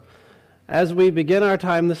As we begin our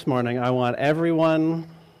time this morning, I want everyone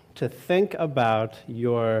to think about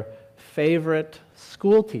your favorite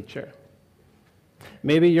school teacher.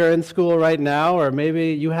 Maybe you're in school right now, or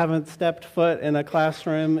maybe you haven't stepped foot in a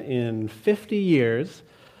classroom in 50 years.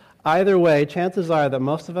 Either way, chances are that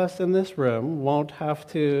most of us in this room won't have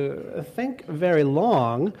to think very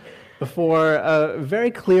long before a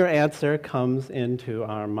very clear answer comes into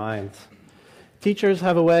our minds. Teachers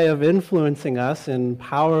have a way of influencing us in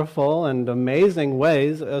powerful and amazing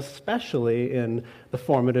ways, especially in the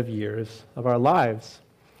formative years of our lives.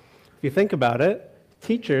 If you think about it,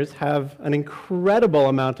 teachers have an incredible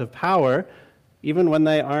amount of power even when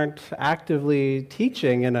they aren't actively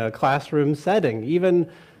teaching in a classroom setting. Even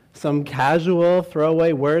some casual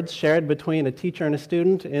throwaway words shared between a teacher and a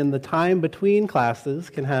student in the time between classes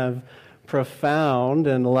can have profound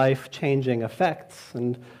and life-changing effects.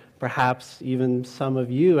 And perhaps even some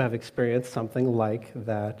of you have experienced something like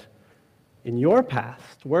that in your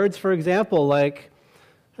past. Words, for example, like,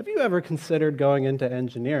 have you ever considered going into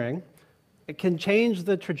engineering? It can change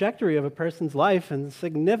the trajectory of a person's life in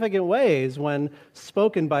significant ways when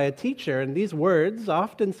spoken by a teacher, and these words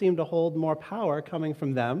often seem to hold more power coming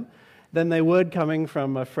from them than they would coming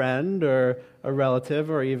from a friend or a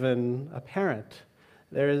relative or even a parent.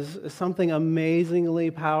 There is something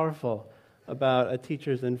amazingly powerful about a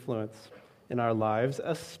teacher's influence in our lives,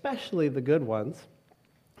 especially the good ones,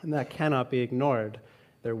 and that cannot be ignored.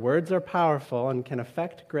 Their words are powerful and can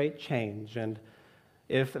affect great change, and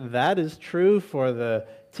if that is true for the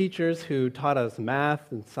teachers who taught us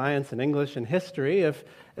math and science and English and history, if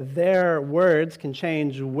their words can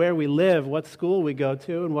change where we live, what school we go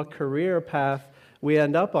to, and what career path we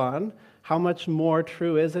end up on, how much more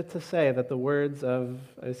true is it to say that the words of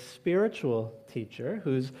a spiritual teacher,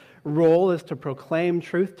 whose role is to proclaim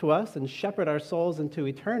truth to us and shepherd our souls into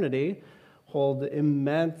eternity, hold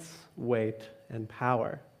immense weight and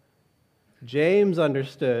power? James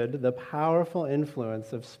understood the powerful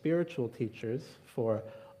influence of spiritual teachers for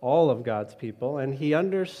all of God's people, and he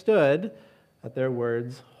understood that their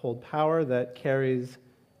words hold power that carries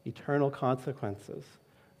eternal consequences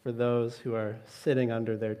for those who are sitting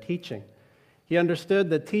under their teaching. He understood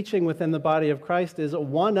that teaching within the body of Christ is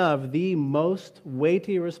one of the most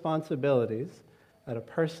weighty responsibilities that a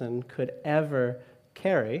person could ever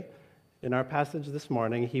carry. In our passage this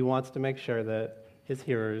morning, he wants to make sure that his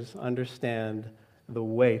hearers understand the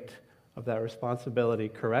weight of that responsibility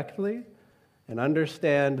correctly and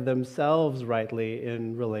understand themselves rightly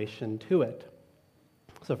in relation to it.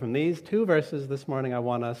 So from these two verses this morning, I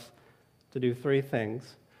want us to do three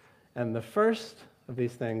things. And the first of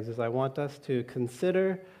these things is I want us to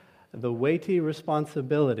consider the weighty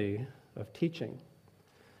responsibility of teaching.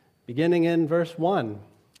 Beginning in verse 1,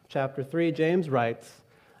 chapter 3, James writes,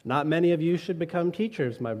 "Not many of you should become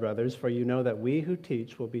teachers, my brothers, for you know that we who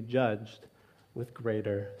teach will be judged with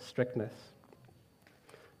greater strictness."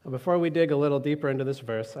 Now, before we dig a little deeper into this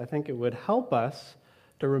verse, I think it would help us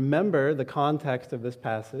to remember the context of this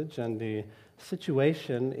passage and the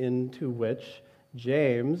situation into which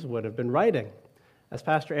James would have been writing. As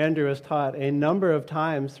Pastor Andrew has taught a number of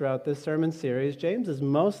times throughout this sermon series, James is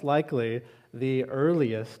most likely the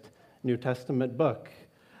earliest New Testament book.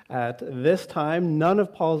 At this time, none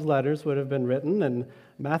of Paul's letters would have been written, and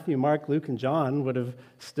Matthew, Mark, Luke, and John would have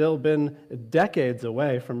still been decades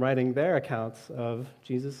away from writing their accounts of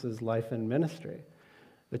Jesus' life and ministry.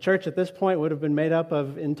 The church at this point would have been made up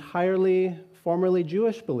of entirely formerly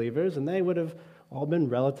Jewish believers, and they would have all been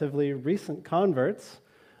relatively recent converts,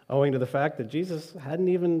 owing to the fact that Jesus hadn't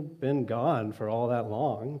even been gone for all that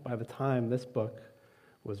long by the time this book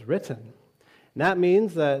was written. And that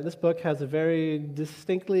means that this book has a very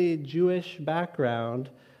distinctly Jewish background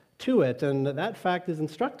to it, and that fact is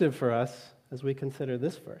instructive for us as we consider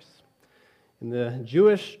this verse. In the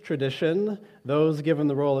Jewish tradition, those given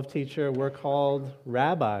the role of teacher were called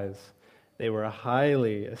rabbis. They were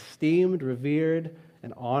highly esteemed, revered,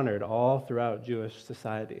 and honored all throughout Jewish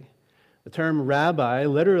society. The term rabbi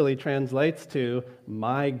literally translates to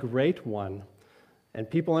 "my great one," and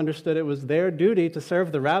people understood it was their duty to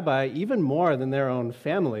serve the rabbi even more than their own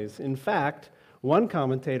families. In fact, one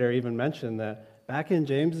commentator even mentioned that back in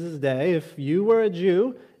James's day, if you were a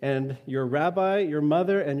Jew and your rabbi, your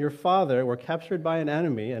mother, and your father were captured by an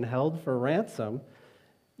enemy and held for ransom,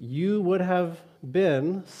 you would have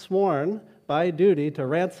been sworn by duty to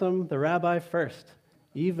ransom the rabbi first,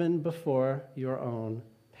 even before your own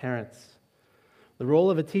parents. The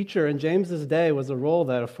role of a teacher in James's day was a role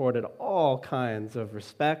that afforded all kinds of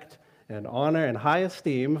respect and honor and high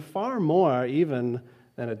esteem, far more even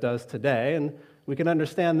than it does today. And we can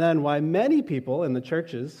understand then why many people in the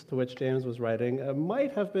churches to which James was writing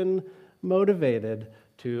might have been motivated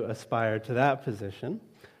to aspire to that position.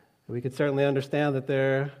 We could certainly understand that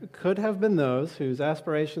there could have been those whose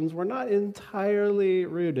aspirations were not entirely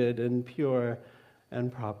rooted in pure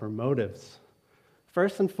and proper motives.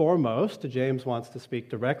 First and foremost, James wants to speak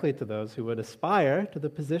directly to those who would aspire to the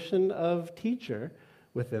position of teacher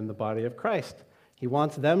within the body of Christ. He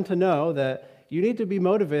wants them to know that you need to be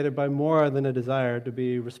motivated by more than a desire to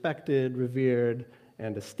be respected, revered,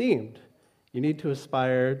 and esteemed. You need to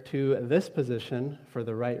aspire to this position for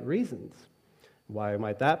the right reasons. Why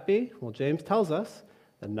might that be? Well, James tells us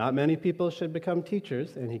that not many people should become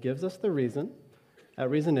teachers, and he gives us the reason. That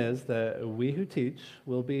reason is that we who teach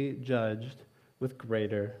will be judged with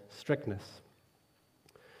greater strictness.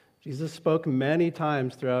 Jesus spoke many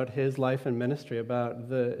times throughout his life and ministry about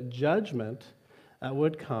the judgment that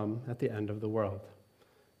would come at the end of the world.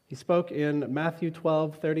 He spoke in Matthew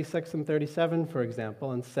 12:36 and 37, for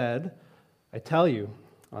example, and said, "I tell you,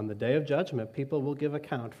 on the day of judgment, people will give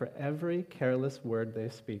account for every careless word they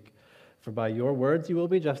speak. For by your words you will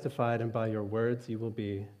be justified, and by your words you will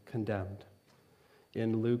be condemned."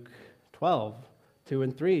 In Luke 12:2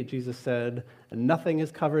 and 3, Jesus said, "Nothing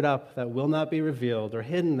is covered up that will not be revealed, or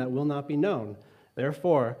hidden that will not be known.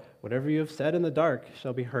 Therefore, whatever you have said in the dark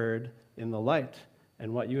shall be heard in the light,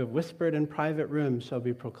 and what you have whispered in private rooms shall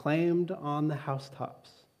be proclaimed on the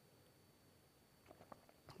housetops."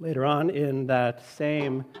 Later on in that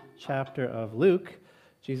same chapter of Luke,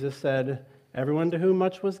 Jesus said, "Everyone to whom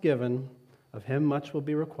much was given, of him much will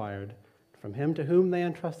be required. From him to whom they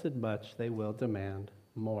entrusted much, they will demand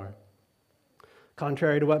more."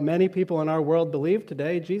 Contrary to what many people in our world believe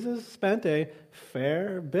today, Jesus spent a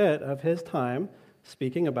fair bit of his time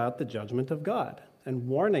speaking about the judgment of God and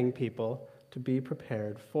warning people to be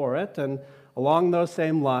prepared for it. And along those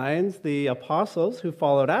same lines, the apostles who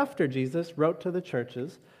followed after Jesus wrote to the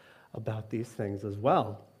churches about these things as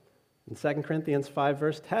well. In 2 Corinthians 5,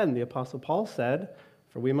 verse 10, the apostle Paul said,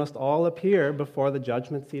 "For we must all appear before the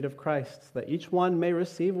judgment seat of Christ, that each one may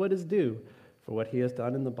receive what is due for what he has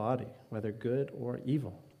done in the body, whether good or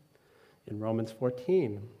evil." In Romans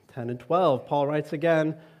 14:10 and 12, Paul writes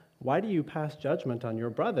again, "Why do you pass judgment on your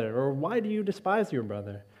brother, or why do you despise your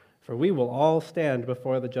brother? For we will all stand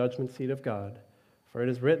before the judgment seat of God. For it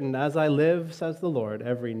is written, 'As I live, says the Lord,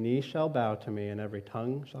 every knee shall bow to me, and every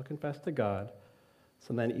tongue shall confess to God.'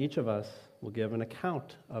 So then each of us will give an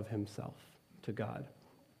account of himself to God."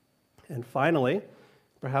 And finally,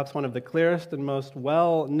 perhaps one of the clearest and most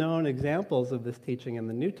well-known examples of this teaching in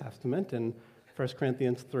the New Testament, in 1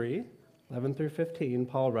 Corinthians 3:11 through 15,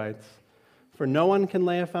 Paul writes, "For no one can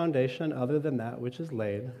lay a foundation other than that which is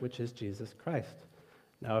laid, which is Jesus Christ.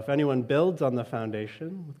 Now if anyone builds on the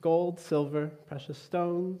foundation with gold, silver, precious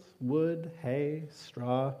stones, wood, hay,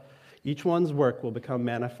 straw, each one's work will become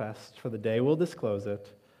manifest, for the day will disclose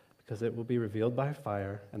it, because it will be revealed by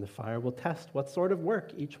fire, and the fire will test what sort of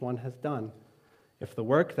work each one has done. If the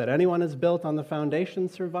work that anyone has built on the foundation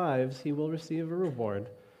survives, he will receive a reward.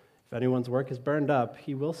 If anyone's work is burned up,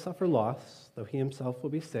 he will suffer loss, though he himself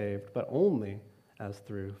will be saved, but only as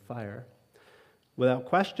through fire." Without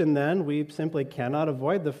question, then, we simply cannot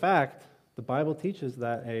avoid the fact the Bible teaches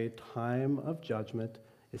that a time of judgment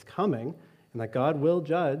is coming, and that God will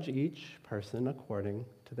judge each person according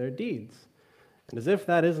to their deeds. And as if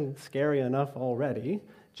that isn't scary enough already,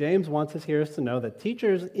 James wants his hearers to know that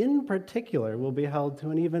teachers in particular will be held to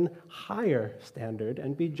an even higher standard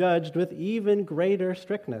and be judged with even greater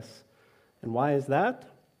strictness. And why is that?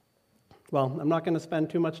 Well, I'm not going to spend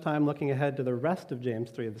too much time looking ahead to the rest of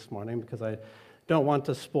James 3 this morning because I don't want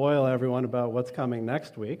to spoil everyone about what's coming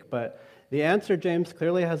next week, but the answer James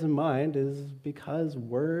clearly has in mind is because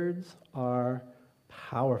words are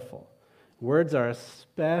powerful. Words are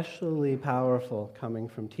especially powerful coming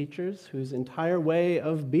from teachers whose entire way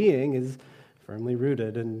of being is firmly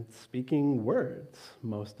rooted in speaking words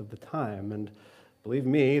most of the time. And believe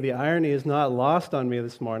me, the irony is not lost on me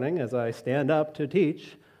this morning as I stand up to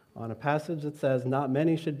teach on a passage that says not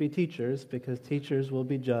many should be teachers because teachers will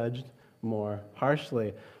be judged more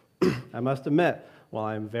harshly. I must admit, while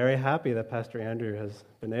I'm very happy that Pastor Andrew has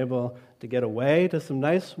been able to get away to some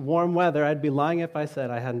nice warm weather, I'd be lying if I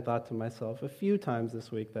said I hadn't thought to myself a few times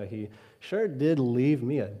this week that he sure did leave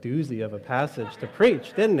me a doozy of a passage to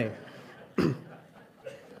preach, didn't he?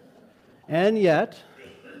 And yet,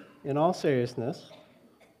 in all seriousness,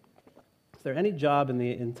 is there any job in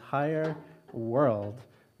the entire world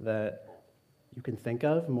that you can think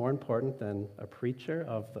of more important than a preacher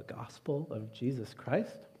of the gospel of Jesus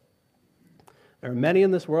Christ? There are many in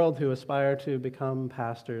this world who aspire to become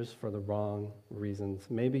pastors for the wrong reasons.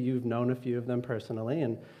 Maybe you've known a few of them personally,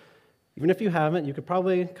 and even if you haven't, you could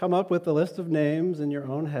probably come up with a list of names in your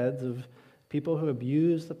own heads of people who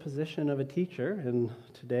abuse the position of a teacher in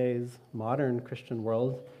today's modern Christian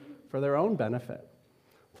world for their own benefit,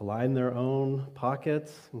 to line their own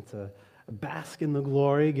pockets and to bask in the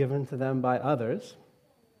glory given to them by others.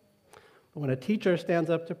 But when a teacher stands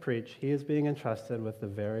up to preach, he is being entrusted with the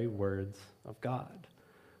very words of God,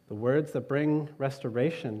 the words that bring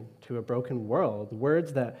restoration to a broken world,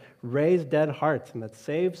 words that raise dead hearts and that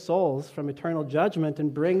save souls from eternal judgment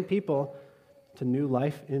and bring people to new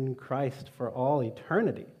life in Christ for all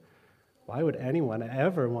eternity. Why would anyone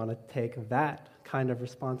ever want to take that kind of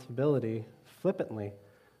responsibility flippantly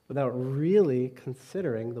without really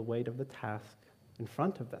considering the weight of the task in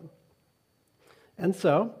front of them? And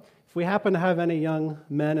so, if we happen to have any young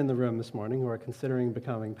men in the room this morning who are considering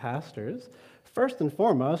becoming pastors, first and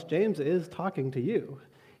foremost, James is talking to you.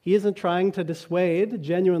 He isn't trying to dissuade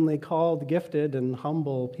genuinely called, gifted, and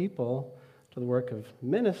humble people to the work of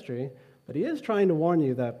ministry, but he is trying to warn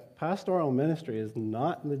you that pastoral ministry is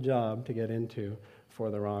not the job to get into for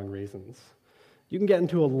the wrong reasons. You can get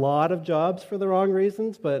into a lot of jobs for the wrong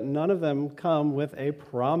reasons, but none of them come with a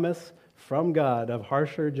promise from God of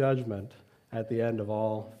harsher judgment at the end of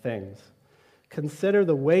all things. Consider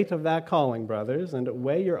the weight of that calling, brothers, and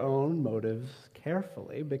weigh your own motives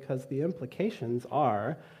carefully, because the implications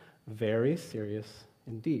are very serious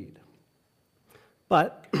indeed.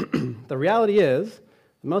 But the reality is,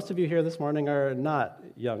 most of you here this morning are not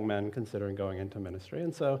young men considering going into ministry,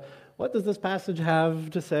 and so what does this passage have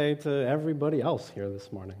to say to everybody else here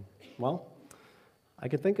this morning? Well, I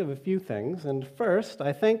could think of a few things, and first,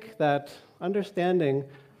 I think that understanding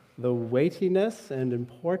the weightiness and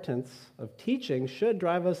importance of teaching should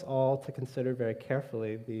drive us all to consider very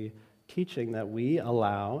carefully the teaching that we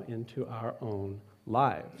allow into our own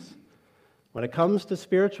lives. When it comes to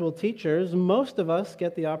spiritual teachers, most of us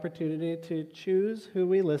get the opportunity to choose who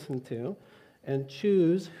we listen to and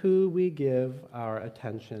choose who we give our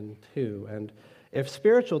attention to. And if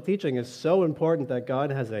spiritual teaching is so important that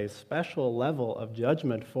God has a special level of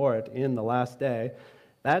judgment for it in the last day,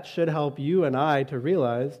 that should help you and I to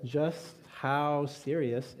realize just how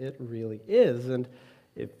serious it really is. And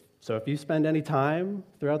if you spend any time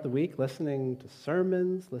throughout the week listening to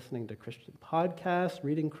sermons, listening to Christian podcasts,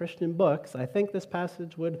 reading Christian books, I think this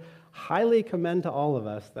passage would highly commend to all of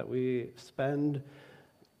us that we spend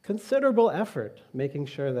considerable effort making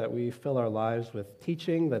sure that we fill our lives with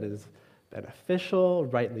teaching that is beneficial,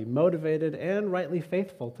 rightly motivated, and rightly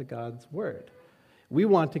faithful to God's word. We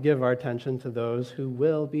want to give our attention to those who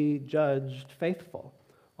will be judged faithful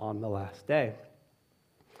on the last day.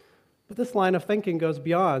 But this line of thinking goes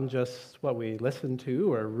beyond just what we listen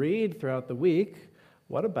to or read throughout the week.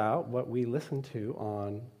 What about what we listen to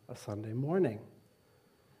on a Sunday morning?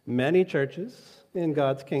 Many churches in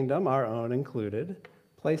God's kingdom, our own included,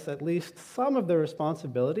 place at least some of the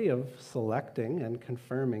responsibility of selecting and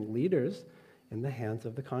confirming leaders in the hands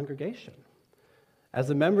of the congregation. As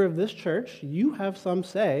a member of this church, you have some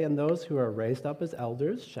say in those who are raised up as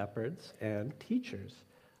elders, shepherds, and teachers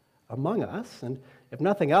among us. And if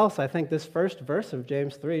nothing else, I think this first verse of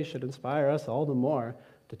James 3 should inspire us all the more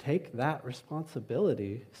to take that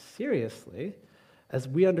responsibility seriously as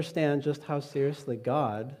we understand just how seriously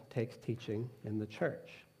God takes teaching in the church.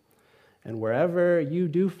 And wherever you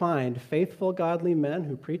do find faithful, godly men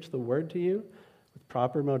who preach the word to you with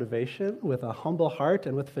proper motivation, with a humble heart,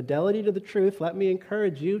 and with fidelity to the truth, let me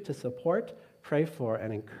encourage you to support, pray for,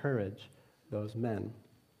 and encourage those men.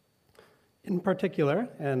 In particular,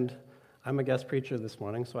 and I'm a guest preacher this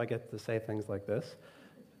morning, so I get to say things like this,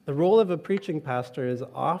 the role of a preaching pastor is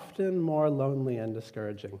often more lonely and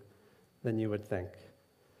discouraging than you would think.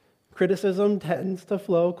 Criticism tends to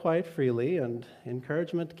flow quite freely, and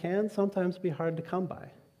encouragement can sometimes be hard to come by.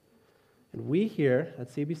 And we here at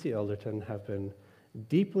CBC Ilderton have been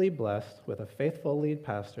deeply blessed with a faithful lead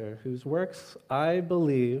pastor whose works, I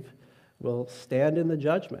believe, will stand in the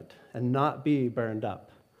judgment and not be burned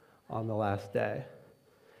up on the last day.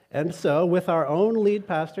 And so, with our own lead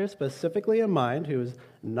pastor specifically in mind, who is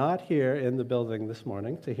not here in the building this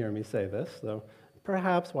morning to hear me say this, though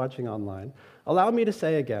perhaps watching online, allow me to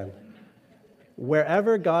say again,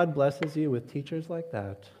 wherever God blesses you with teachers like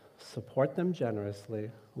that, support them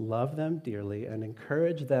generously, love them dearly, and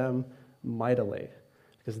encourage them mightily,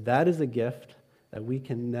 because that is a gift that we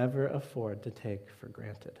can never afford to take for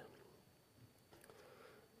granted.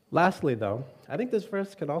 Lastly, though, I think this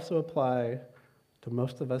verse can also apply to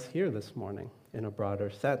most of us here this morning in a broader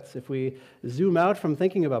sense. If we zoom out from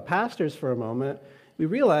thinking about pastors for a moment, we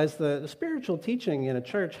realize that spiritual teaching in a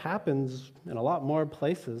church happens in a lot more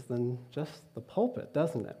places than just the pulpit,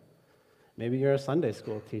 doesn't it? Maybe you're a Sunday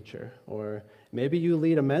school teacher, or maybe you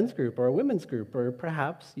lead a men's group or a women's group, or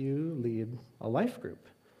perhaps you lead a life group.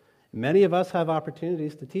 Many of us have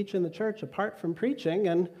opportunities to teach in the church apart from preaching,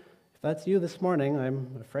 and if that's you this morning,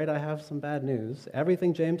 I'm afraid I have some bad news.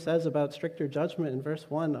 Everything James says about stricter judgment in verse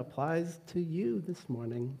 1 applies to you this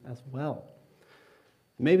morning as well.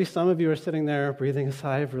 Maybe some of you are sitting there breathing a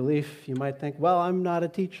sigh of relief. You might think, well, I'm not a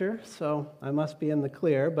teacher, so I must be in the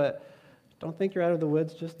clear, but don't think you're out of the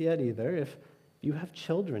woods just yet either. If you have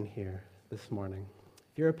children here this morning,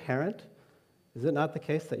 if you're a parent, is it not the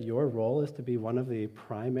case that your role is to be one of the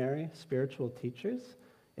primary spiritual teachers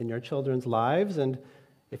in your children's lives? And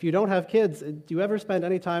if you don't have kids, do you ever spend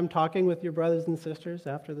any time talking with your brothers and sisters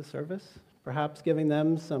after the service? Perhaps giving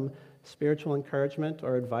them some spiritual encouragement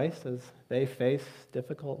or advice as they face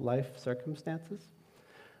difficult life circumstances?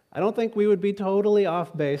 I don't think we would be totally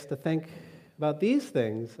off base to think about these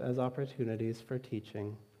things as opportunities for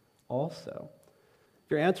teaching also. If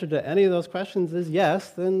your answer to any of those questions is yes,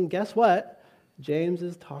 then guess what? James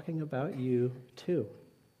is talking about you too.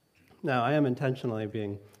 Now, I am intentionally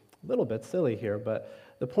being a little bit silly here, but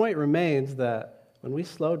the point remains that when we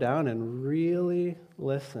slow down and really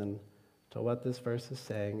listen to what this verse is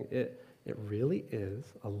saying, it really is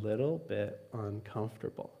a little bit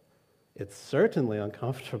uncomfortable. It's certainly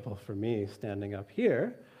uncomfortable for me standing up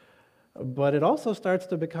here, but it also starts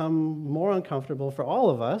to become more uncomfortable for all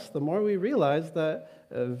of us the more we realize that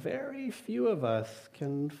very few of us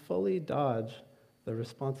can fully dodge the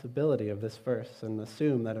responsibility of this verse and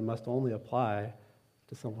assume that it must only apply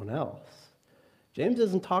to someone else. James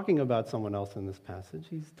isn't talking about someone else in this passage.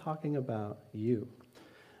 He's talking about you.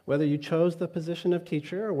 Whether you chose the position of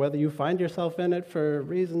teacher or whether you find yourself in it for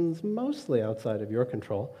reasons mostly outside of your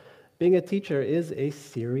control, being a teacher is a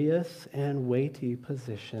serious and weighty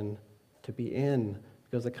position to be in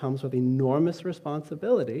because it comes with enormous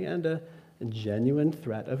responsibility and a genuine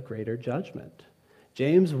threat of greater judgment.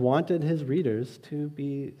 James wanted his readers to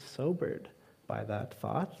be sobered by that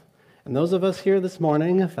thought. And those of us here this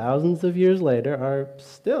morning, thousands of years later, are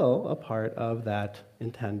still a part of that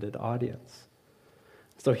intended audience.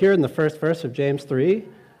 So here in the first verse of James 3,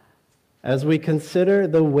 as we consider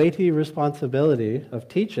the weighty responsibility of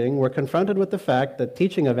teaching, we're confronted with the fact that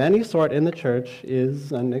teaching of any sort in the church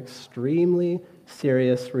is an extremely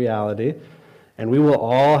serious reality, and we will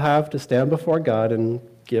all have to stand before God and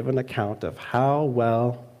give an account of how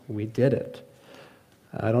well we did it.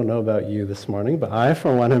 I don't know about you this morning, but I,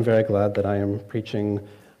 for one, am very glad that I am preaching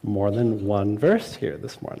more than one verse here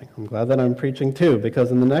this morning. I'm glad that I'm preaching two,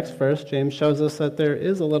 because in the next verse, James shows us that there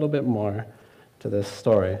is a little bit more to this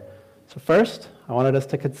story. So first, I wanted us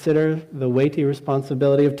to consider the weighty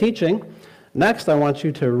responsibility of teaching. Next, I want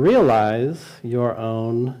you to realize your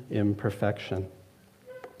own imperfection.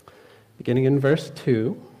 Beginning in verse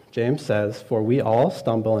 2, James says, "For we all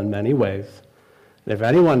stumble in many ways. And if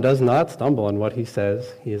anyone does not stumble in what he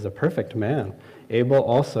says, he is a perfect man, able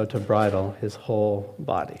also to bridle his whole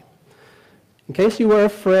body." In case you were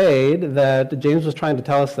afraid that James was trying to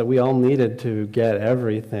tell us that we all needed to get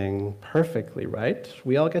everything perfectly right,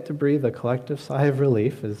 we all get to breathe a collective sigh of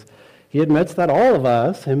relief as he admits that all of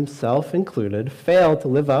us, himself included, fail to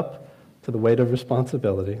live up to the weight of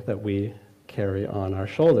responsibility that we carry on our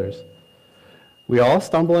shoulders. We all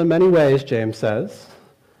stumble in many ways, James says.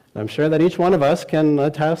 I'm sure that each one of us can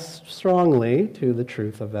attest strongly to the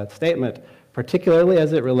truth of that statement, particularly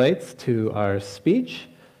as it relates to our speech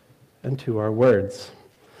and to our words.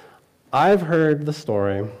 I've heard the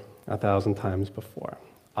story 1,000 times before.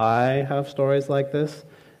 I have stories like this.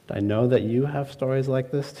 I know that you have stories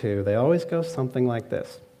like this too. They always go something like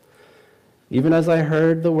this. Even as I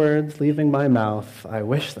heard the words leaving my mouth, I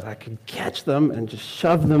wish that I could catch them and just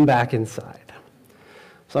shove them back inside.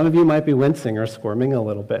 Some of you might be wincing or squirming a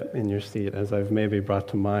little bit in your seat as I've maybe brought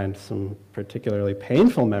to mind some particularly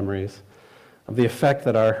painful memories of the effect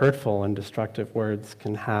that our hurtful and destructive words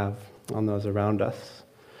can have on those around us.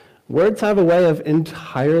 Words have a way of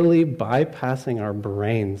entirely bypassing our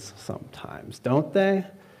brains sometimes, don't they?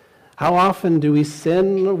 How often do we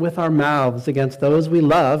sin with our mouths against those we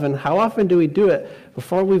love, and how often do we do it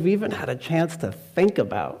before we've even had a chance to think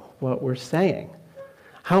about what we're saying?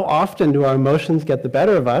 How often do our emotions get the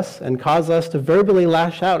better of us and cause us to verbally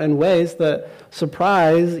lash out in ways that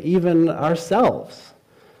surprise even ourselves?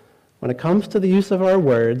 When it comes to the use of our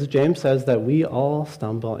words, James says that we all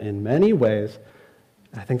stumble in many ways.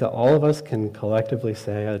 I think that all of us can collectively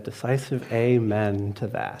say a decisive amen to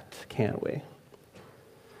that, can't we?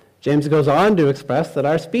 James goes on to express that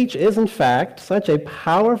our speech is, in fact, such a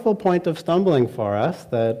powerful point of stumbling for us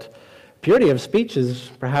that purity of speech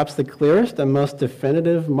is perhaps the clearest and most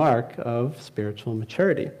definitive mark of spiritual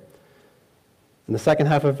maturity. In the second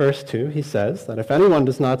half of verse 2, he says that if anyone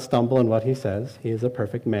does not stumble in what he says, he is a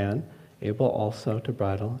perfect man, able also to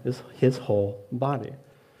bridle his whole body.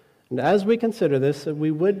 And as we consider this,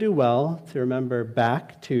 we would do well to remember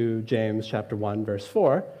back to James chapter 1, verse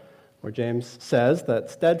 4, where James says that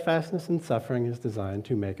steadfastness in suffering is designed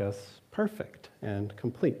to make us perfect and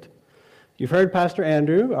complete. You've heard Pastor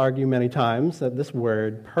Andrew argue many times that this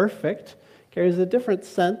word perfect carries a different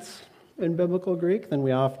sense in biblical Greek than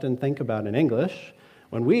we often think about in English.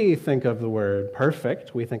 When we think of the word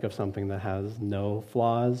perfect, we think of something that has no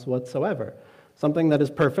flaws whatsoever. Something that is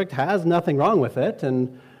perfect has nothing wrong with it,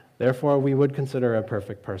 and therefore we would consider a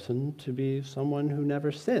perfect person to be someone who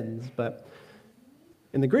never sins. But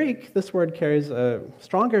in the Greek, this word carries a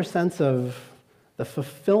stronger sense of the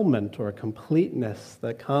fulfillment or completeness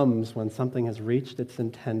that comes when something has reached its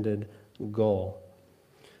intended goal.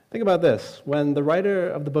 Think about this. When the writer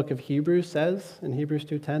of the book of Hebrews says in Hebrews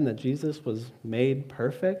 2:10 that Jesus was made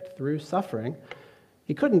perfect through suffering,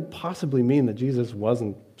 he couldn't possibly mean that Jesus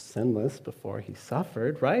wasn't sinless before he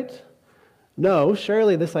suffered, right? No,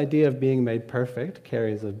 surely this idea of being made perfect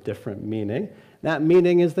carries a different meaning. That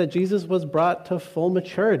meaning is that Jesus was brought to full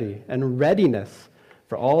maturity and readiness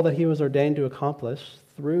for all that he was ordained to accomplish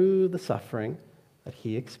through the suffering that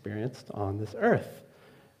he experienced on this earth.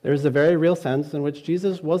 There is a very real sense in which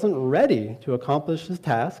Jesus wasn't ready to accomplish his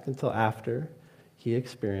task until after he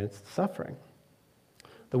experienced suffering.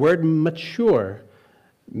 The word mature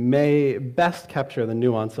may best capture the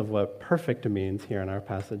nuance of what perfect means here in our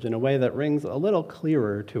passage in a way that rings a little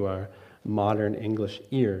clearer to our modern English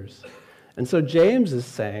ears. And so James is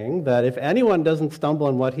saying that if anyone doesn't stumble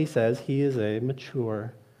in what he says, he is a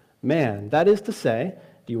mature man. That is to say,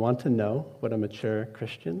 do you want to know what a mature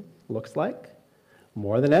Christian looks like?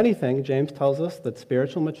 More than anything, James tells us that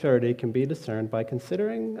spiritual maturity can be discerned by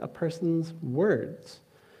considering a person's words,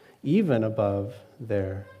 even above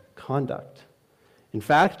their conduct. In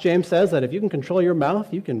fact, James says that if you can control your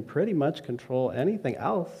mouth, you can pretty much control anything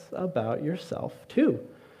else about yourself too.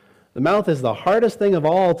 The mouth is the hardest thing of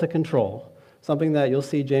all to control, something that you'll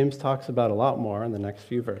see James talks about a lot more in the next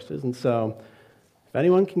few verses. And so, if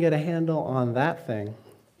anyone can get a handle on that thing,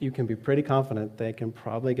 you can be pretty confident they can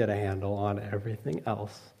probably get a handle on everything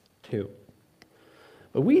else too.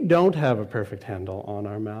 But we don't have a perfect handle on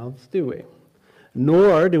our mouths, do we?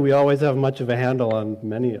 Nor do we always have much of a handle on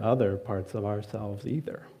many other parts of ourselves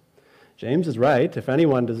either. James is right. If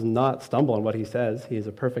anyone does not stumble in what he says, he is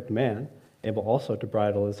a perfect man, able also to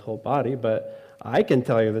bridle his whole body. But I can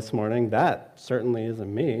tell you this morning that certainly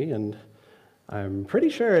isn't me, and I'm pretty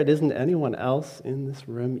sure it isn't anyone else in this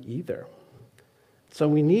room either. So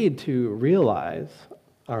we need to realize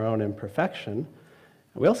our own imperfection.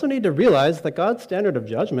 We also need to realize that God's standard of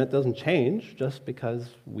judgment doesn't change just because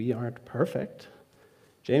we aren't perfect.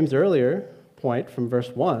 James' earlier point from verse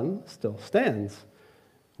 1 still stands.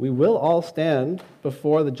 We will all stand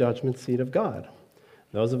before the judgment seat of God.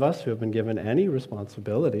 Those of us who have been given any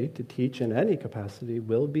responsibility to teach in any capacity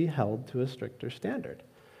will be held to a stricter standard.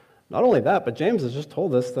 Not only that, but James has just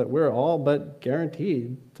told us that we're all but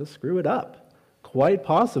guaranteed to screw it up, quite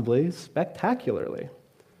possibly spectacularly.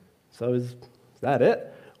 So is that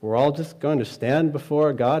it? We're all just going to stand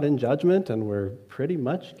before God in judgment and we're pretty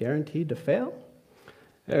much guaranteed to fail?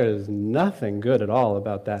 There is nothing good at all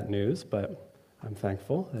about that news, but I'm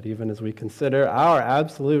thankful that even as we consider our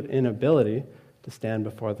absolute inability to stand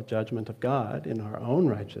before the judgment of God in our own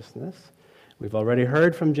righteousness, we've already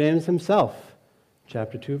heard from James himself,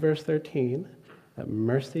 chapter 2, verse 13, that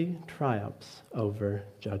mercy triumphs over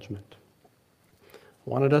judgment. I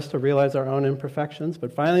wanted us to realize our own imperfections,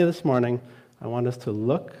 but finally this morning, I want us to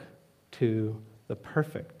look to the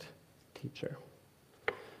perfect teacher.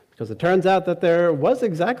 Because it turns out that there was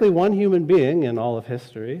exactly one human being in all of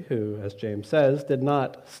history who, as James says, did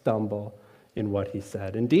not stumble in what he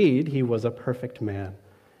said. Indeed, he was a perfect man,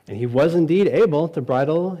 and he was indeed able to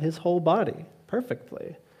bridle his whole body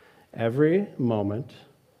perfectly every moment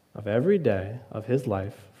of every day of his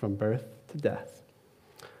life from birth to death.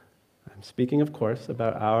 I'm speaking, of course,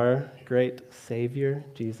 about our great Savior,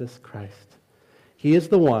 Jesus Christ. He is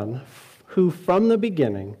the one who, from the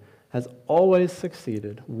beginning, has always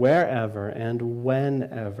succeeded wherever and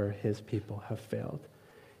whenever his people have failed.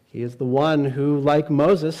 He is the one who, like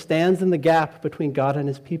Moses, stands in the gap between God and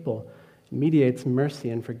his people, mediates mercy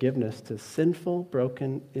and forgiveness to sinful,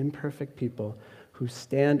 broken, imperfect people who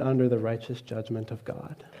stand under the righteous judgment of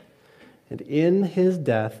God. And in his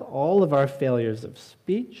death, all of our failures of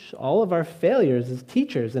speech, all of our failures as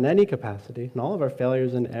teachers in any capacity, and all of our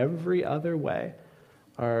failures in every other way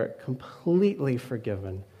are completely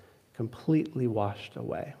forgiven, completely washed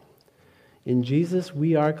away. In Jesus,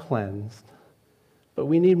 we are cleansed, but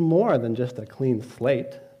we need more than just a clean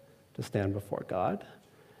slate to stand before God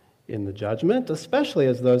in the judgment, especially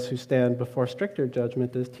as those who stand before stricter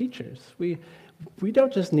judgment as teachers. We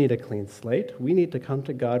don't just need a clean slate. We need to come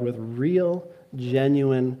to God with real,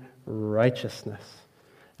 genuine righteousness.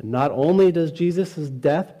 And not only does Jesus'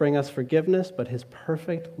 death bring us forgiveness, but his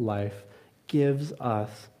perfect life gives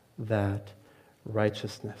us that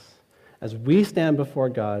righteousness. As we stand before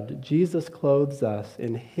God, Jesus clothes us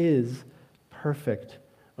in his perfect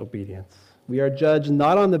obedience. We are judged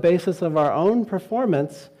not on the basis of our own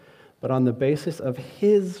performance, but on the basis of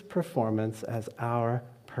his performance as our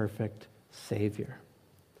perfect Savior.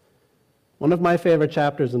 One of my favorite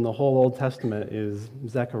chapters in the whole Old Testament is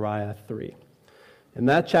Zechariah 3. In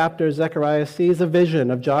that chapter, Zechariah sees a vision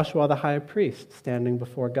of Joshua the high priest standing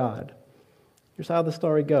before God. Here's how the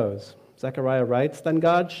story goes. Zechariah writes, "Then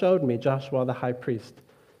God showed me Joshua the high priest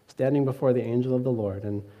standing before the angel of the Lord,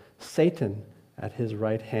 and Satan at his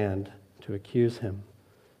right hand to accuse him.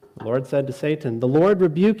 The Lord said to Satan, 'The Lord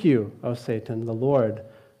rebuke you, O Satan, the Lord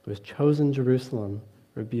who has chosen Jerusalem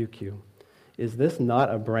rebuke you. Is this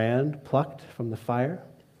not a brand plucked from the fire?'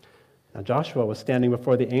 Now Joshua was standing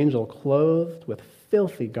before the angel, clothed with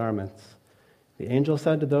filthy garments. The angel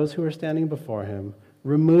said to those who were standing before him,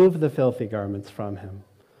 'Remove the filthy garments from him.'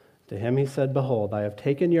 To him he said, 'Behold, I have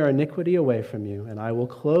taken your iniquity away from you, and I will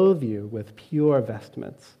clothe you with pure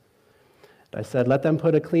vestments.' And I said, 'Let them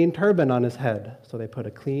put a clean turban on his head.' So they put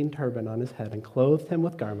a clean turban on his head and clothed him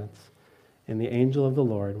with garments, and the angel of the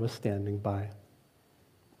Lord was standing by."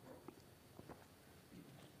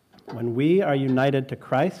 When we are united to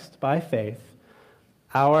Christ by faith,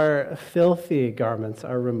 our filthy garments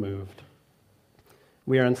are removed.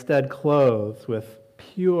 We are instead clothed with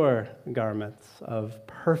pure garments of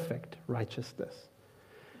perfect righteousness.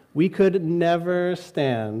 We could never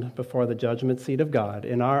stand before the judgment seat of God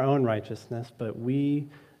in our own righteousness, but we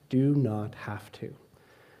do not have to.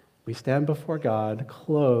 We stand before God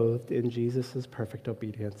clothed in Jesus' perfect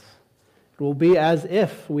obedience. It will be as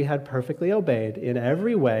if we had perfectly obeyed in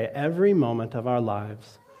every way, every moment of our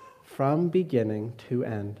lives, from beginning to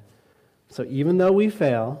end. So even though we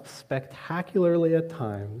fail spectacularly at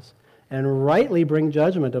times and rightly bring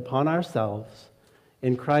judgment upon ourselves,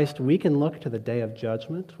 in Christ we can look to the day of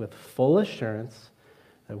judgment with full assurance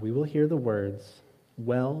that we will hear the words,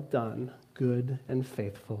 "Well done, good and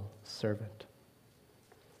faithful servant."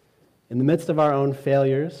 In the midst of our own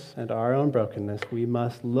failures and our own brokenness, we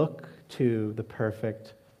must look to the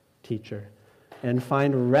perfect teacher and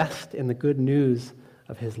find rest in the good news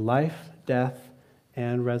of his life, death,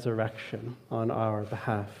 and resurrection on our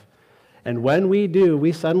behalf. And when we do,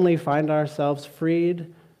 we suddenly find ourselves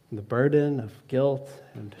freed from the burden of guilt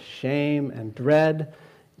and shame and dread.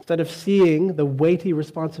 Instead of seeing the weighty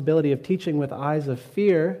responsibility of teaching with eyes of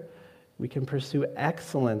fear, we can pursue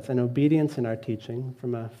excellence and obedience in our teaching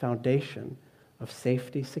from a foundation of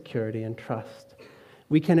safety, security, and trust.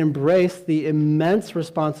 We can embrace the immense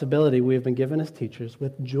responsibility we have been given as teachers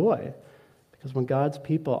with joy, because when God's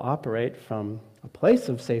people operate from a place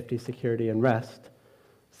of safety, security, and rest,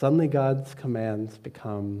 suddenly God's commands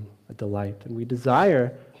become a delight, and we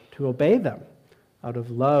desire to obey them out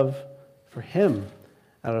of love for him,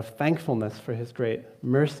 out of thankfulness for his great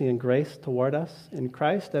mercy and grace toward us in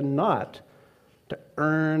Christ, and not to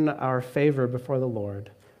earn our favor before the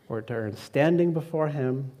Lord, or to earn standing before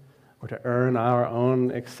him, or to earn our own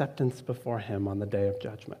acceptance before him on the day of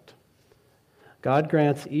judgment. God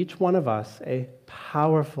grants each one of us a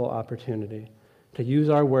powerful opportunity to use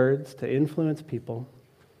our words to influence people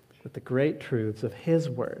with the great truths of his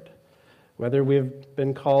word. Whether we've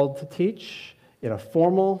been called to teach in a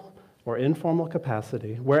formal or informal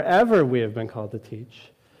capacity, wherever we have been called to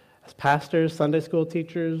teach, as pastors, Sunday school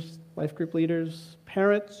teachers, life group leaders,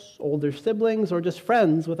 parents, older siblings, or just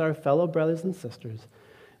friends with our fellow brothers and sisters,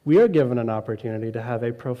 we are given an opportunity to have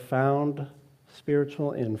a profound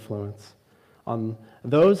spiritual influence on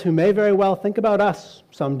those who may very well think about us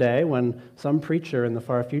someday when some preacher in the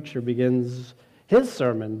far future begins his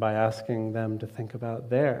sermon by asking them to think about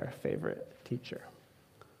their favorite teacher.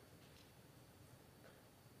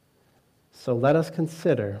 So let us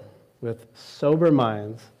consider with sober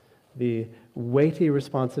minds the weighty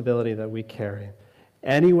responsibility that we carry.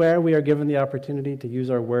 Anywhere we are given the opportunity to use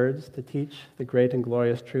our words to teach the great and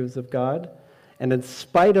glorious truths of God, and in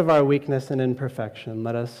spite of our weakness and imperfection,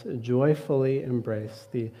 let us joyfully embrace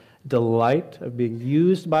the delight of being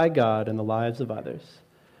used by God in the lives of others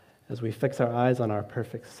as we fix our eyes on our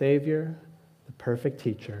perfect Savior, the perfect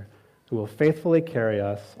teacher, who will faithfully carry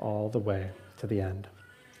us all the way to the end.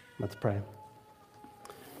 Let's pray.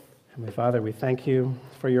 Heavenly Father, we thank you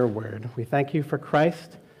for your word. We thank you for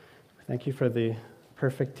Christ. We thank you for the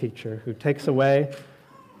perfect teacher who takes away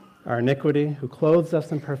our iniquity, who clothes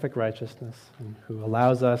us in perfect righteousness, and who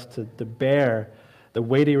allows us to bear the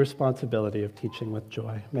weighty responsibility of teaching with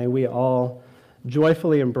joy. May we all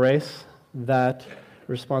joyfully embrace that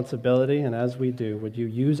responsibility, and as we do, would you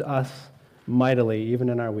use us mightily, even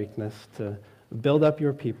in our weakness, to build up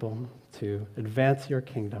your people, to advance your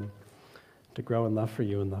kingdom, to grow in love for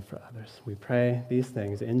you and love for others. We pray these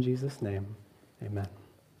things in Jesus' name. Amen.